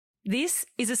This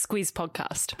is a Squiz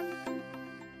podcast.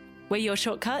 We're your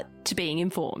shortcut to being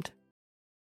informed.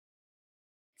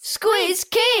 Squiz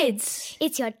Kids!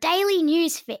 It's your daily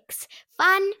news fix.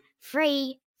 Fun,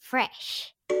 free,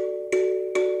 fresh.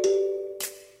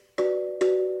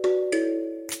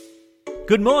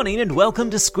 Good morning and welcome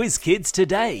to Squiz Kids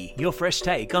Today, your fresh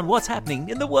take on what's happening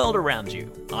in the world around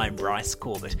you. I'm Bryce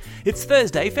Corbett. It's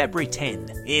Thursday, February 10.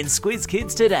 In Squiz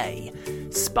Kids Today,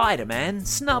 Spider-Man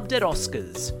snubbed at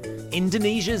Oscars,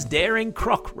 Indonesia's daring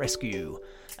croc rescue,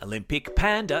 Olympic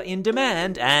panda in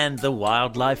demand, and the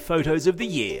wildlife photos of the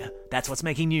year. That's what's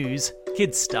making news,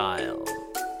 kids style.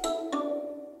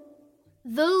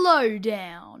 The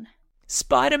Lowdown.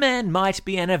 Spider-Man might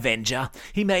be an Avenger.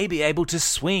 He may be able to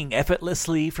swing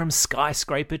effortlessly from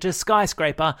skyscraper to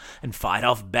skyscraper and fight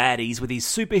off baddies with his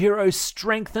superhero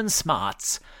strength and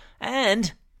smarts,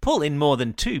 and pull in more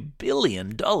than $2 billion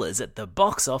at the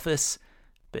box office.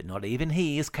 But not even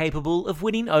he is capable of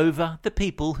winning over the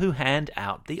people who hand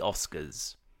out the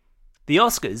Oscars. The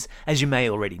Oscars, as you may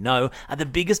already know, are the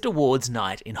biggest awards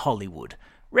night in Hollywood,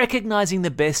 recognising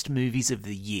the best movies of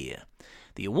the year.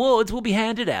 The awards will be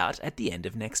handed out at the end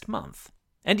of next month.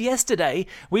 And yesterday,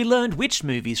 we learned which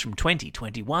movies from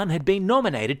 2021 had been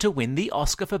nominated to win the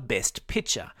Oscar for Best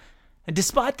Picture. And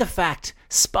despite the fact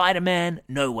Spider-Man: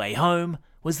 No Way Home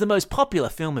was the most popular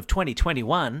film of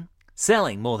 2021,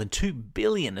 selling more than $2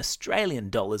 billion Australian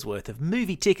dollars worth of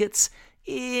movie tickets,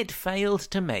 it failed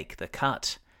to make the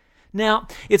cut. Now,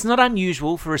 it's not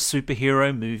unusual for a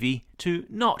superhero movie to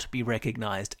not be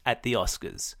recognised at the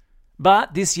Oscars.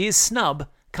 But this year's snub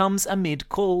comes amid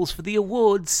calls for the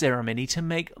awards ceremony to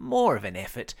make more of an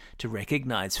effort to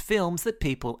recognise films that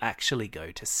people actually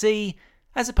go to see,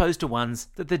 as opposed to ones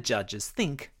that the judges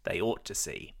think they ought to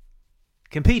see.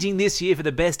 Competing this year for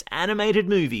the best animated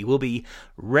movie will be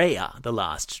Raya: The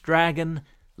Last Dragon,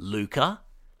 Luca,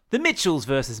 The Mitchells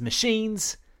vs.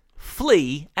 Machines,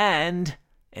 Flea, and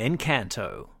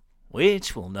Encanto,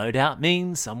 which will no doubt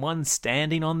mean someone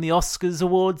standing on the Oscars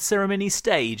awards ceremony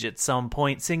stage at some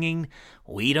point singing,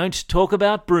 "We don't talk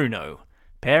about Bruno."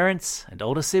 Parents and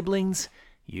older siblings,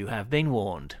 you have been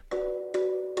warned.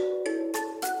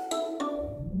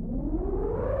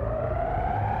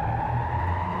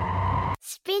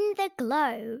 Spin the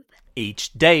globe.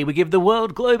 Each day we give the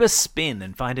world globe a spin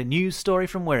and find a news story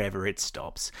from wherever it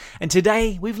stops. And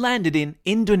today we've landed in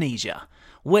Indonesia,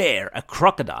 where a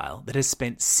crocodile that has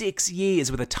spent 6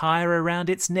 years with a tyre around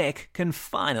its neck can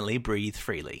finally breathe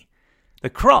freely. The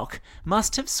croc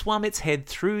must have swum its head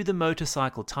through the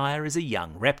motorcycle tyre as a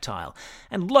young reptile,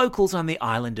 and locals on the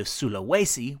island of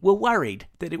Sulawesi were worried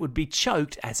that it would be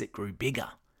choked as it grew bigger.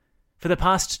 For the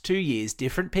past 2 years,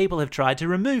 different people have tried to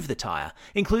remove the tyre,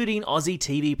 including Aussie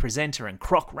TV presenter and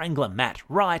croc wrangler Matt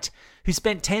Wright, who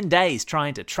spent 10 days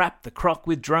trying to trap the croc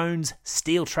with drones,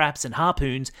 steel traps and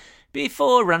harpoons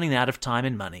before running out of time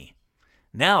and money.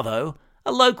 Now, though,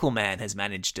 a local man has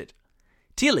managed it.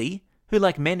 Tilly, who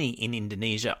like many in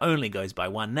Indonesia only goes by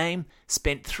one name,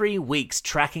 spent 3 weeks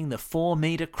tracking the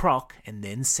 4-metre croc and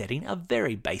then setting a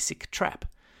very basic trap.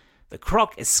 The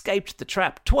croc escaped the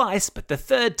trap twice, but the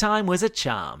third time was a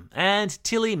charm, and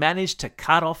Tilly managed to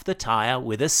cut off the tyre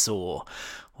with a saw.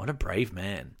 What a brave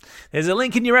man. There's a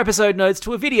link in your episode notes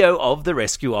to a video of the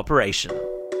rescue operation.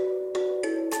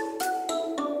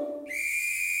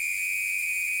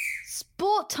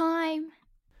 Sport time.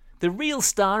 The real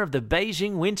star of the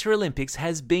Beijing Winter Olympics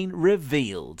has been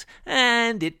revealed,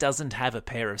 and it doesn't have a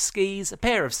pair of skis, a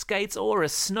pair of skates, or a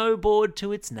snowboard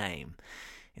to its name.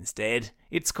 Instead,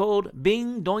 it's called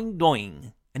Bing Doing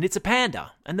Doing, and it's a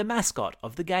panda and the mascot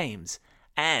of the Games.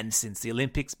 And since the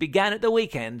Olympics began at the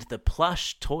weekend, the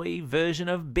plush toy version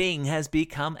of Bing has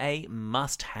become a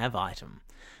must-have item.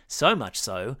 So much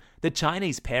so that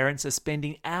Chinese parents are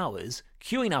spending hours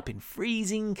queuing up in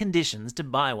freezing conditions to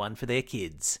buy one for their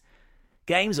kids.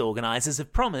 Games organisers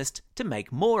have promised to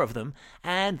make more of them,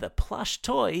 and the plush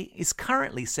toy is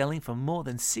currently selling for more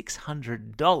than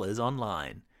 $600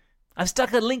 online. I've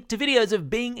stuck a link to videos of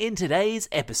Bing in today's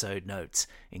episode notes,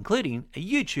 including a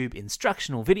YouTube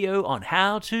instructional video on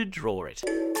how to draw it.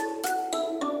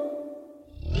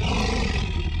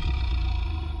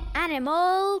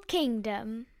 Animal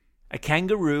Kingdom. A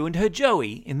kangaroo and her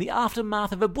joey in the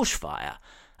aftermath of a bushfire,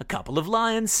 a couple of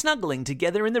lions snuggling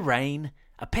together in the rain,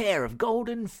 a pair of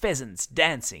golden pheasants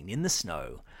dancing in the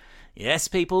snow. Yes,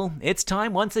 people, it's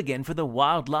time once again for the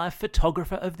Wildlife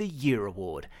Photographer of the Year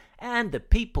award, and the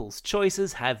people's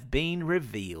choices have been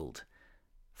revealed.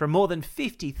 From more than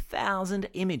 50,000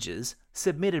 images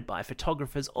submitted by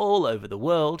photographers all over the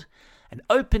world, and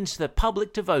open to the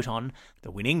public to vote on, the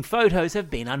winning photos have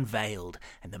been unveiled,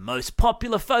 and the most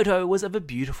popular photo was of a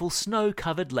beautiful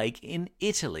snow-covered lake in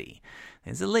Italy.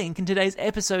 There's a link in today's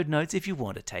episode notes if you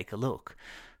want to take a look.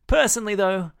 Personally,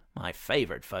 though, my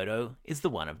favourite photo is the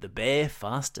one of the bear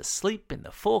fast asleep in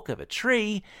the fork of a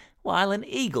tree while an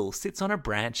eagle sits on a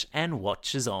branch and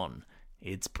watches on.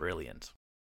 It's brilliant.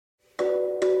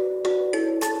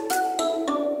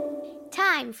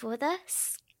 Time for the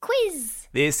quiz.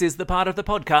 This is the part of the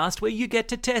podcast where you get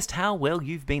to test how well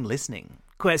you've been listening.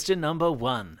 Question number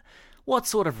 1. What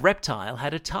sort of reptile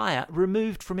had a tire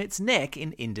removed from its neck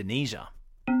in Indonesia?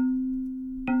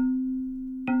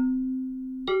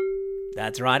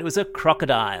 That's right, it was a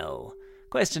crocodile.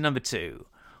 Question number 2.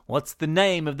 What's the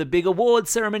name of the big award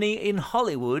ceremony in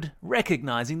Hollywood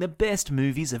recognizing the best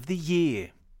movies of the year?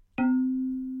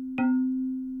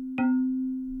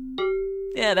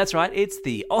 Yeah, that's right, it's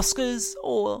the Oscars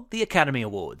or the Academy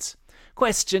Awards.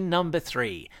 Question number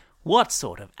 3. What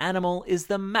sort of animal is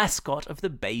the mascot of the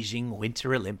Beijing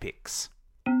Winter Olympics?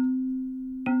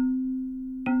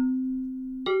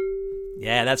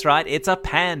 Yeah, that's right, it's a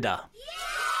panda.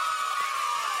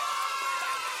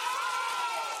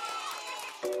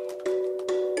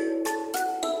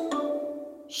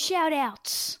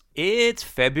 Shout-outs. It's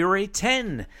February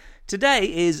 10.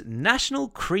 Today is National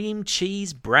Cream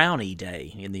Cheese Brownie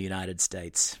Day in the United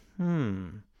States.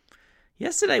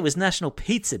 Yesterday was National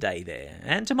Pizza Day there,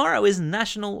 and tomorrow is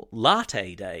National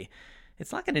Latte Day.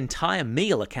 It's like an entire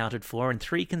meal accounted for in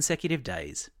 3 consecutive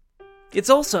days. It's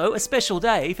also a special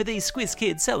day for these Squiz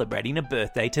kids celebrating a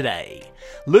birthday today.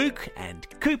 Luke and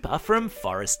Cooper from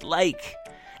Forest Lake.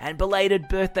 And belated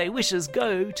birthday wishes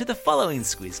go to the following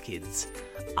Squiz kids.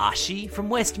 Ashi from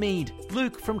Westmead,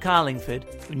 Luke from Carlingford,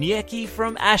 Unyeki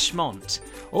from Ashmont.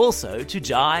 Also to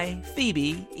Jai,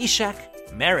 Phoebe, Ishak,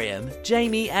 Miriam,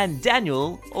 Jamie and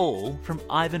Daniel, all from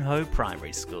Ivanhoe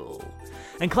Primary School.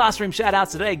 And classroom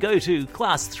shout-outs today go to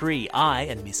Class 3I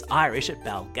and Miss Irish at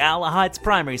Balgowlah Heights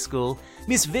Primary School,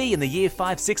 Miss V in the Year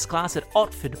 5-6 class at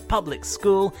Otford Public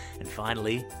School, and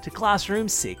finally to Classroom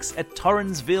 6 at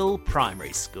Torrensville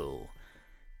Primary School.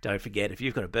 Don't forget, if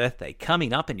you've got a birthday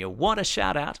coming up and you want a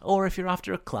shout-out, or if you're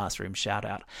after a classroom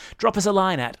shout-out, drop us a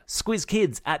line at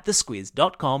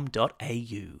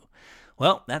squizkids@thesquiz.com.au.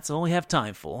 Well, that's all we have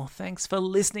time for. Thanks for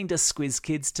listening to Squiz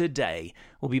Kids today.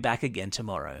 We'll be back again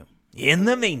tomorrow. In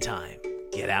the meantime,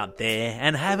 get out there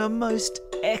and have a most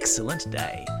excellent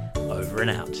day. Over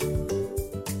and out.